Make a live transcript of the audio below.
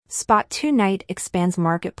Spot2Nite expands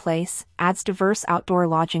marketplace, adds diverse outdoor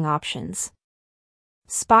lodging options.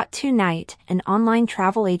 Spot2Nite, an online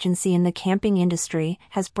travel agency in the camping industry,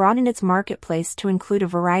 has broadened its marketplace to include a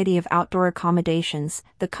variety of outdoor accommodations,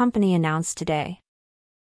 the company announced today.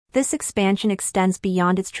 This expansion extends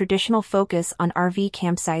beyond its traditional focus on RV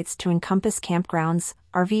campsites to encompass campgrounds,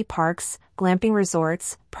 RV parks, glamping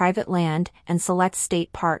resorts, private land, and select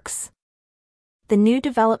state parks. The new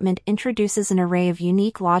development introduces an array of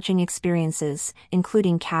unique lodging experiences,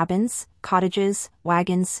 including cabins, cottages,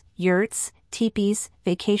 wagons, yurts, teepees,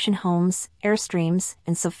 vacation homes, airstreams,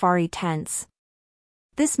 and safari tents.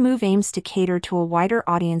 This move aims to cater to a wider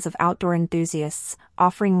audience of outdoor enthusiasts,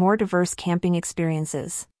 offering more diverse camping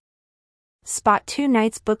experiences.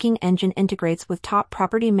 Spot2Nite's booking engine integrates with top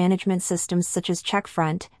property management systems such as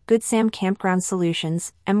Checkfront, Good Sam Campground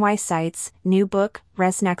Solutions, MY Sites, NewBook,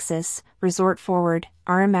 ResNexus, Resort Forward,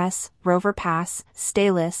 RMS, Rover Pass,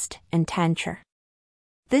 Staylist, and Tenture.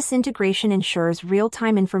 This integration ensures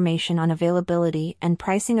real-time information on availability and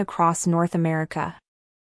pricing across North America.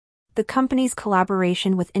 The company's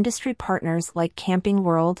collaboration with industry partners like Camping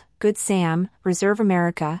World, Good Sam, Reserve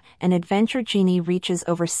America, and Adventure Genie reaches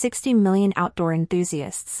over 60 million outdoor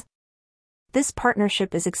enthusiasts. This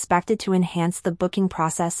partnership is expected to enhance the booking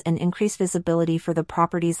process and increase visibility for the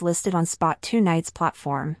properties listed on Spot2Nite's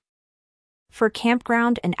platform. For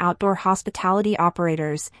campground and outdoor hospitality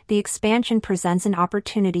operators, the expansion presents an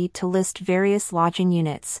opportunity to list various lodging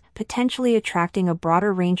units, potentially attracting a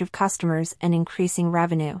broader range of customers and increasing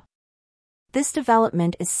revenue. This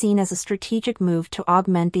development is seen as a strategic move to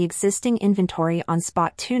augment the existing inventory on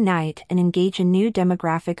Spot2Nite and engage a new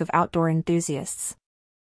demographic of outdoor enthusiasts.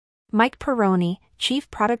 Mike Perroni,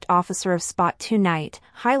 Chief Product Officer of Spot2Nite,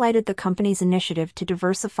 highlighted the company's initiative to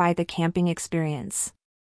diversify the camping experience.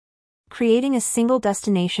 Creating a single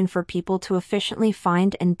destination for people to efficiently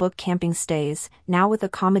find and book camping stays, now with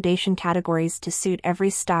accommodation categories to suit every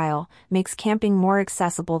style, makes camping more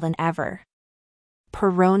accessible than ever.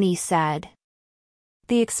 Perroni said.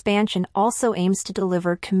 The expansion also aims to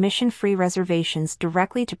deliver commission-free reservations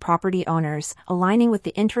directly to property owners, aligning with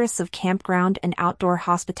the interests of campground and outdoor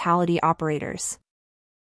hospitality operators.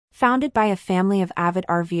 Founded by a family of avid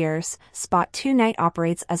RVers, Spot2Nite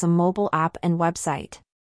operates as a mobile app and website.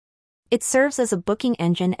 It serves as a booking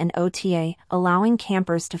engine and OTA, allowing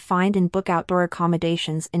campers to find and book outdoor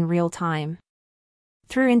accommodations in real time.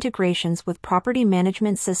 Through integrations with property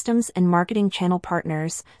management systems and marketing channel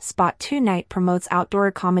partners, Spot2Nite promotes outdoor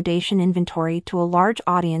accommodation inventory to a large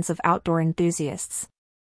audience of outdoor enthusiasts.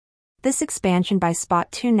 This expansion by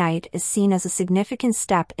Spot2Nite is seen as a significant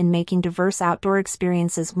step in making diverse outdoor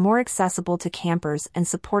experiences more accessible to campers and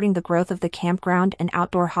supporting the growth of the campground and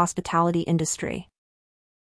outdoor hospitality industry.